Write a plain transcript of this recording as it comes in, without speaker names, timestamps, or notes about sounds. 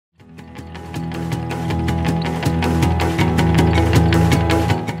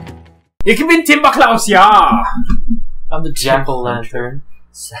Ich bin Timberklaus, ja! I'm the jack-o'-lantern.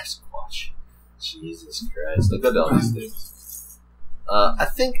 Sasquatch. Jesus Christ. Look at all these things. I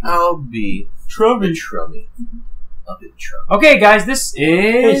think I'll be Trummy. Trummy. I'll be the Trummy. Okay, guys, this is...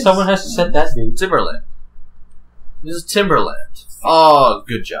 Hey, someone has to set that dude. Timberland. This is Timberland. Oh,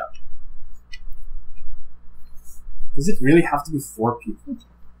 good job. Does it really have to be 4 people?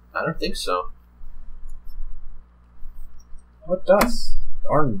 I don't think so. Oh, it does.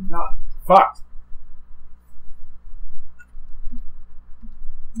 Or not. Fuck.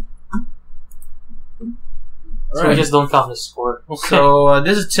 So we just don't count the score. Okay. So,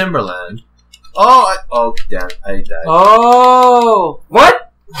 this is Timberland. Oh, oh, damn. I died. Oh!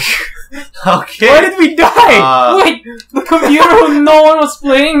 What? Okay. Why did we die? Wait! The computer who no one was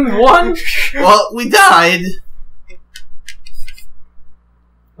playing won? Well, we died.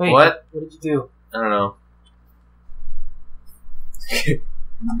 Wait, What? What did you do? I don't know.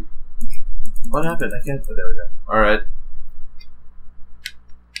 What happened? I can't. Oh, there we go. Alright.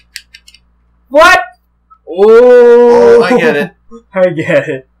 What? Oh, I get it. I get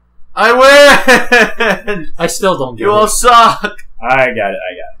it. I win! I still don't get You all it. suck! I got it.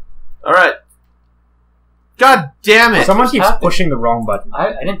 Alright. God damn it! Someone keeps happening? pushing the wrong button.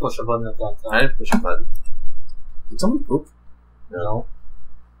 I didn't push a button at that time. I didn't push a button. Did someone poop? No.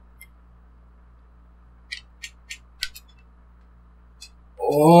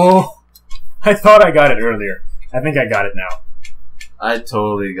 Oh, I thought I got it earlier. I think I got it now. I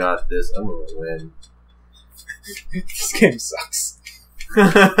totally got this. I'm gonna win. This game sucks.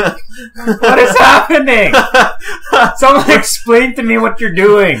 What is happening? Someone explain to me what you're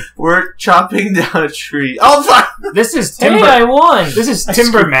doing. We're chopping down a tree. Oh, fuck! This is Hey, Timber. I won! This is I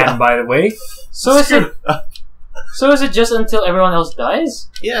screwed Timberman, up. by the way. So is it? So is it just until everyone else dies?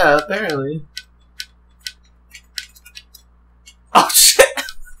 Yeah, apparently. Oh, shit!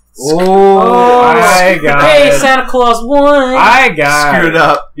 Oh, I got Hey, it. Santa Claus won! I got Screwed it.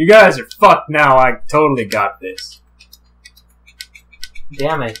 up. You guys are fucked now. I totally got this.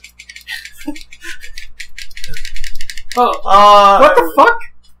 Damn it. Oh, What the fuck?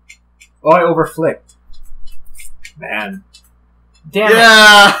 Oh, I overflicked. Man. damn it.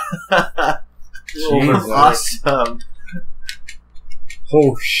 Yeah! Jesus. Awesome.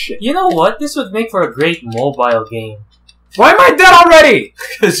 Oh shit. You know what? This would make for a great mobile game. Why am I dead already?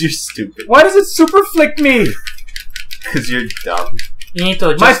 Because you're stupid. Why does it super flick me? Because you're dumb. You need to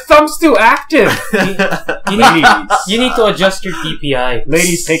My adjust. thumb's still active. You need to adjust your DPI.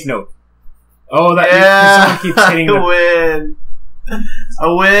 Ladies, take note. Oh, that Yeah, someone keeps hitting I the. win. I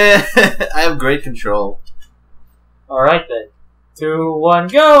win. I have great control. All right then. 2, 1,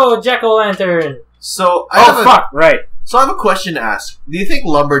 go! Jack-o'-lantern. So I have Oh fuck! Right. So I have a question to ask. Do you think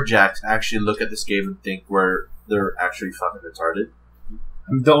lumberjacks actually look at this game and think they're actually fucking retarded?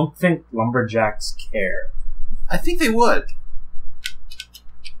 I don't think lumberjacks care. I think they would.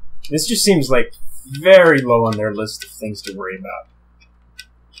 This just seems like very low on their list of things to worry about.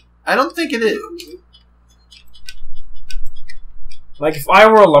 I don't think it is. Like, if I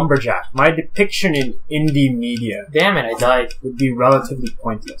were a lumberjack, my depiction in indie media Damn it, I died. would be relatively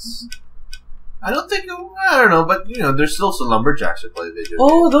pointless. I don't think. I don't know, but you know, there's still some lumberjacks that play video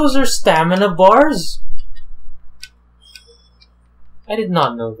Oh, games. those are stamina bars? I did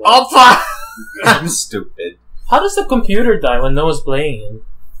not know that. Oh fuck! I'm stupid. How does the computer die when no one's playing it?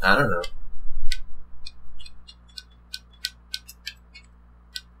 I don't know.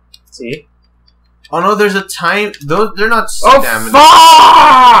 See? Oh no, there's a time. Those they're not Oh stamina.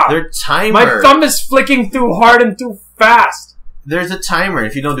 fuck! They're timer. My thumb is flicking too hard and too fast. There's a timer.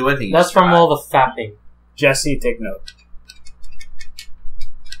 If you don't do anything, you That's from die. all the fapping. Jesse, take note.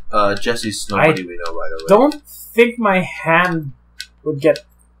 Jesse's nobody we know, by the way. Don't think my hand would get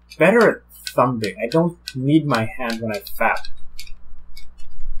better at thumbing. I don't need my hand when I fap.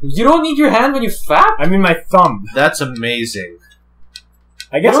 You don't need your hand when you fap? I mean my thumb. That's amazing.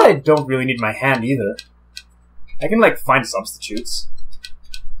 I guess I don't really need my hand either. I can, like, find substitutes.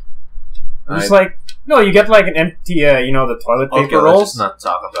 Just like, no, you get, like, an empty, you know, the toilet Okay, paper let's rolls, just not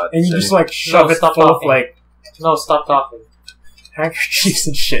talk about and you this just, like, shove No, it stop full of, talking. like, No, stop talking. handkerchiefs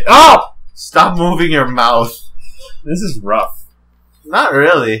and shit. Oh! Stop moving your mouth. This is rough. Not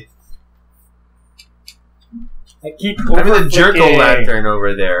really. I keep I mean, the overflicking. jerk-o'-lantern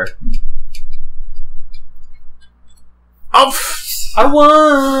over there. Oh! pff. I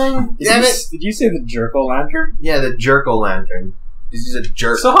won! Damn it! Did you say the jerk-o'-lantern? Yeah, the jerk-o'-lantern. He's a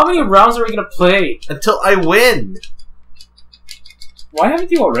jerk. So how many rounds are we gonna play? Until I win! Why haven't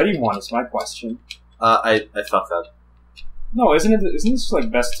you already won, is my question. I fucked up. No, isn't this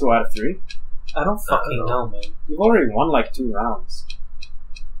like best 2 out of 3? I don't fucking know, man. You've already won like 2 rounds.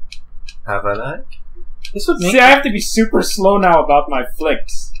 Haven't I? This would make See, I have to be super slow now about my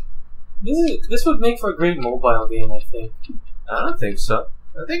flicks. this would make for a great mobile game, I think. I don't think so.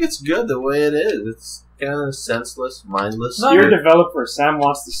 I think it's good the way it is. It's kind of senseless, mindless. No, You're a developer. Sam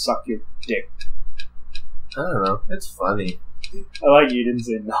wants to suck your dick. I don't know. It's funny. I like you didn't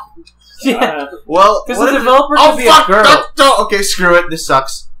say no. Yeah, Well, because what the if developer oh could be fuck! a girl. No, okay, screw it. This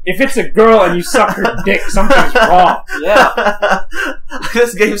sucks. If it's a girl and you suck her dick, something's wrong. Yeah.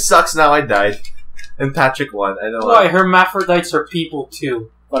 This game sucks now. I died, and Patrick won. I know. Why? Hermaphrodites are people too.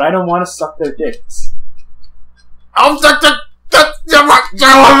 But I don't want to suck their dicks.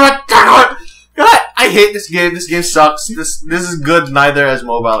 God, I hate this game. This game sucks. This is good neither as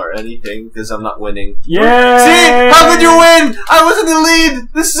mobile or anything because I'm not winning. Yeah. See, how could you win? I was in the lead.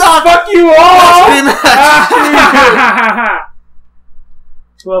 This sucks. Fuck you all! Rematch.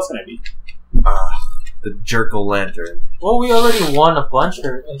 Who else can I beat? The Jerk-o'-lantern. Well, we already won a bunch,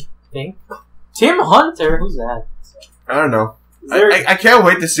 I think. Tim Hunter? Who's that? I don't know. There- I can't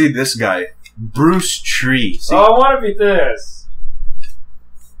wait to see this guy, Bruce Tree. See, Oh, I want to beat this.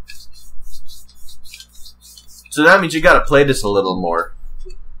 so that means you gotta play this a little more.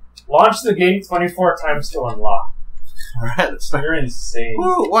 Launch the game 24 times to unlock. Alright, let's start. You're insane.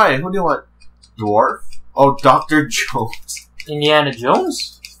 Who? Why? Who do you want? Dwarf? Oh, Dr. Jones. Indiana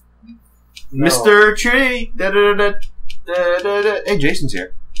Jones? No. Mr. Tree. Da, da, da, da, da, da. Hey, Jason's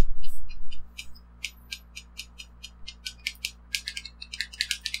here.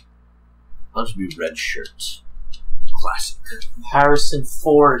 Must be red shirts. Classic. Harrison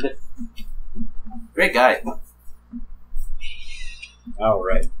Ford. Great guy. All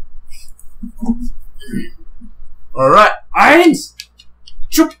right. Alright. Eins.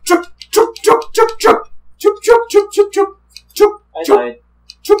 Chup chup chup chup chup chup chup chup chup chup chup chup I chup died.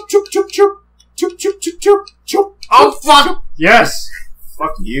 chup chup chup chup chup chup chup chup chup. Oh, fuck! Yes.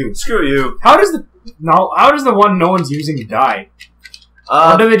 Fuck you. Screw you. How does the one no one's using die?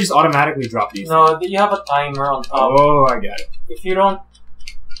 Or do they just automatically drop these? No, you have a timer on top. Oh, I got it. If you don't...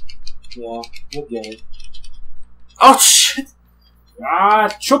 Yeah, you'll get it. Oh, shit!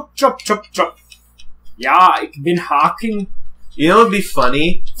 Chup chup chup chup. Ja, ik ben hacking. You know what would be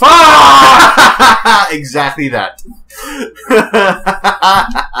funny? Fuck! Exactly that.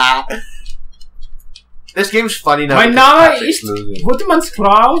 This game's funny now. Mijn because naam Patrick's is losing.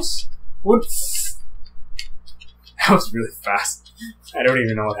 Woodemansklaus. That was really fast. I don't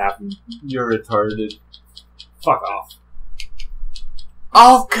even know what happened. You're retarded. Fuck off.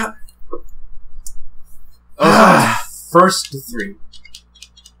 Oh, God. First to 3.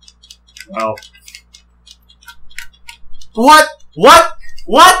 Well. What? What?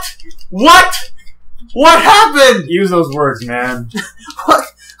 What? What? What happened? Use those words, man. What?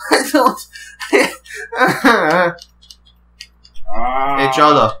 I don't. Hey,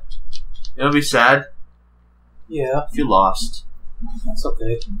 Jolo. It'll be sad Yeah, if you lost. that's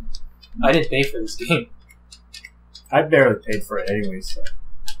okay. I didn't pay for this game. I barely paid for it anyway, so.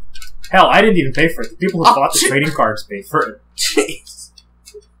 Hell, I didn't even pay for it. The people who bought the trading cards paid for it. Jeez.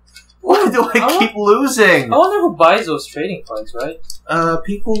 Why do I keep losing? I wonder who buys those trading cards, right?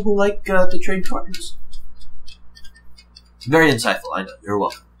 People who like to trade cards. Very insightful, I know. You're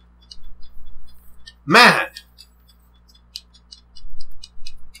welcome. Man!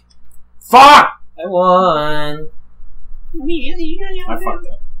 Fuck! I won. I fucked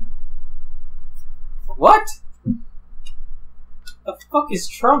up. What? The fuck is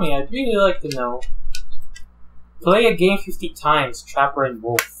Trummy? I'd really like to know. Play a game 50 times, Trapper and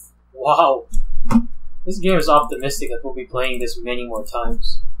Wolf. Wow. This game is optimistic that we'll be playing this many more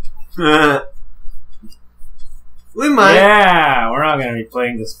times. We might. Yeah, we're not gonna be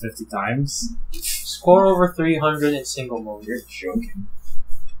playing this 50 times. Score over 300 in single mode. You're joking.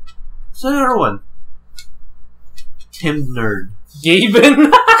 What's another one? Tim Nerd.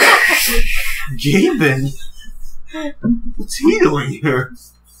 Gaben? Gaben? What's he doing here?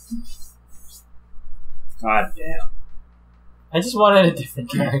 God damn. I just wanted a different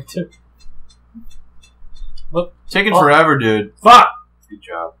character. Look. Taking forever, dude. Fuck! Good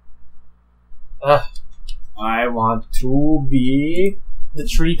job. I want to be The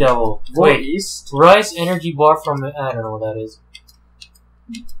Tree Devil. Wait. voiced. Rise energy bar from... I don't know what that is.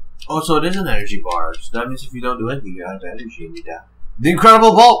 Oh, so it is an energy bar. So that means if you don't do anything, you have energy and you die. The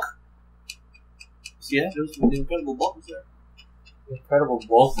Incredible Bulk! See that? There's the Incredible Bulk was there. Incredible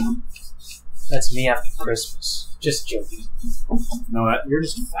Bulk. That's me after Christmas. Just joking. No, you're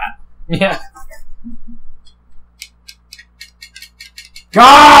just fat. Yeah.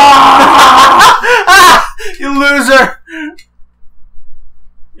 God! You loser!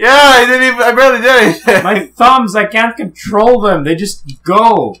 Yeah, I barely did anything. My thumbs, I can't control them. They just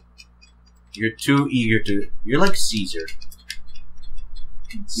go. You're too eager to. You're like Caesar.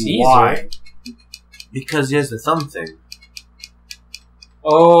 Caesar? Why? Because he has the thumb thing.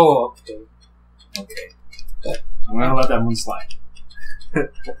 Oh, okay. Okay. I'm gonna let that one slide.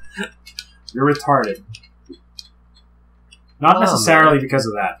 You're retarded. Not necessarily because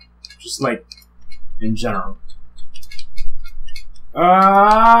of that. Just like, in general.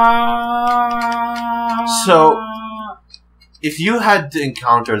 So, if you had to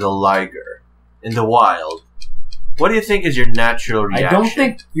encounter the liger in the wild, what do you think is your natural reaction? I don't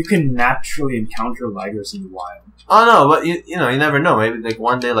think you can naturally encounter ligers in the wild. Oh no, but you know, you never know. Maybe like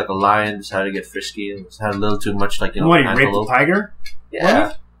one day, like a lion decided to get frisky and had a little too much, like What, you raped the tiger?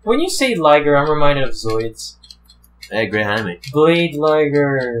 Yeah. When you say Liger, I'm reminded of Zoids. Hey, great anime. Blade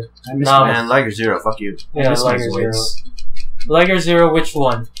Liger. I miss No. Man, Liger Zero, fuck you. I Yeah, miss my Liger Zero. Zoids. Liger Zero, which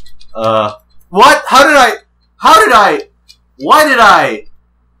one? What? Why did I?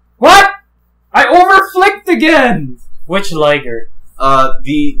 What? I overflicked again! Which Liger?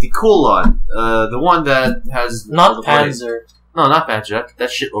 The cool one. The one that has... Not all the blades. Panzer. No, not Panzer.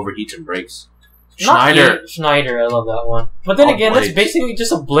 That shit overheats and breaks. Not Schneider. Schneider, I love that one. But then All again, blades. that's basically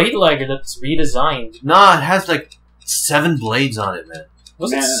just a Blade Liger that's redesigned. Nah, it has like 7 blades on it, man.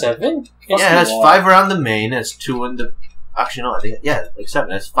 Was it Man. 7? Yeah, it has 5 around the main, it's 2 in the... Actually, no, I think... Yeah, like 7.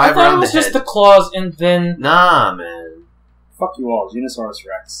 That's 5 I thought around it was the just head. the claws and then... Nah, man. Fuck you all, Genosaurus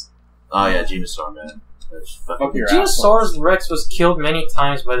Rex. Oh, yeah, Genosaur, man. That's fucking... Fuck your Genosaurus Rex was killed many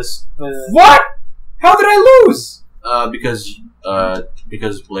times by this... What? How did I lose? Because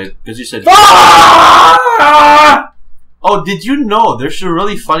Blade... Because you said... Ah! Oh, did you know? There's a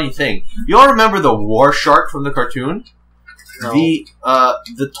really funny thing. You all remember the War Shark from the cartoon? No.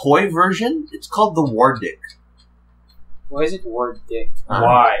 The toy version? It's called the War Dick. Why is it Word Dick?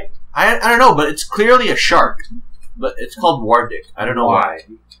 Why? I don't know, but it's clearly a shark. But it's called War Dick. I don't know why.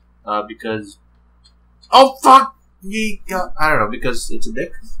 Because... Oh, fuck! Giga. I don't know, because it's a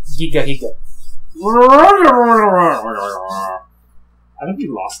dick? Giga Higa. I think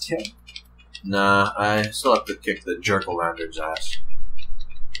you lost him. Nah, I still have to kick the Jerk-O-Lantern's ass.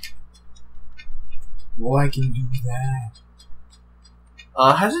 Why can you do that?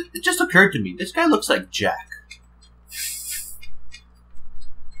 It just occurred to me, this guy looks like Jack.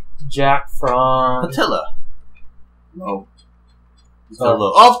 Jack from... Attila. No. I don't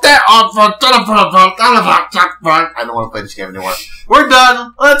want to play this game anymore. We're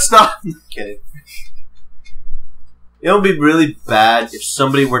done. Let's stop. Kidding. It would be really bad if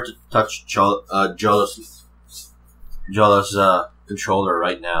somebody were to touch Jolo's controller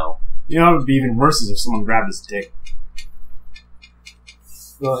right now. You know what would be even worse is if someone grabbed his dick.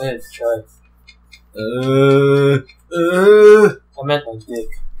 Go ahead, try. I meant my dick.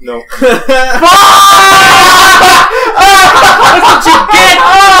 No. That's what you get!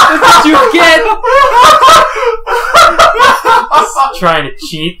 That's what you get! Trying to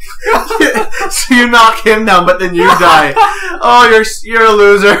cheat. So you knock him down, but then you die. Oh, you're a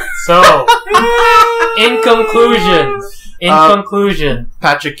loser. So, in conclusion,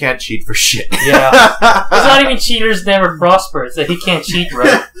 Patrick can't cheat for shit. yeah. It's not even cheaters never prosper. It's that he can't cheat,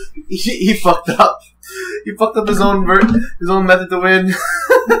 right? he fucked up. He fucked up his own method to win.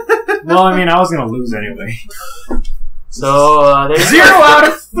 Well, I mean, I was gonna lose anyway. So, there's 0 out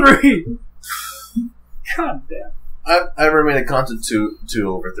of 3! God damn. I've remained a constant 2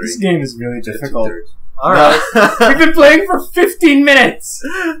 over 3. This game is really difficult. Alright. We've been playing for 15 minutes!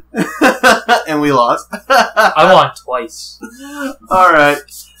 And we lost. I won twice. Alright.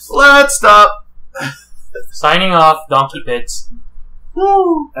 Let's stop. Signing off, Donkeypits.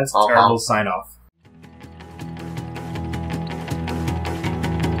 Woo! That's a terrible sign-off.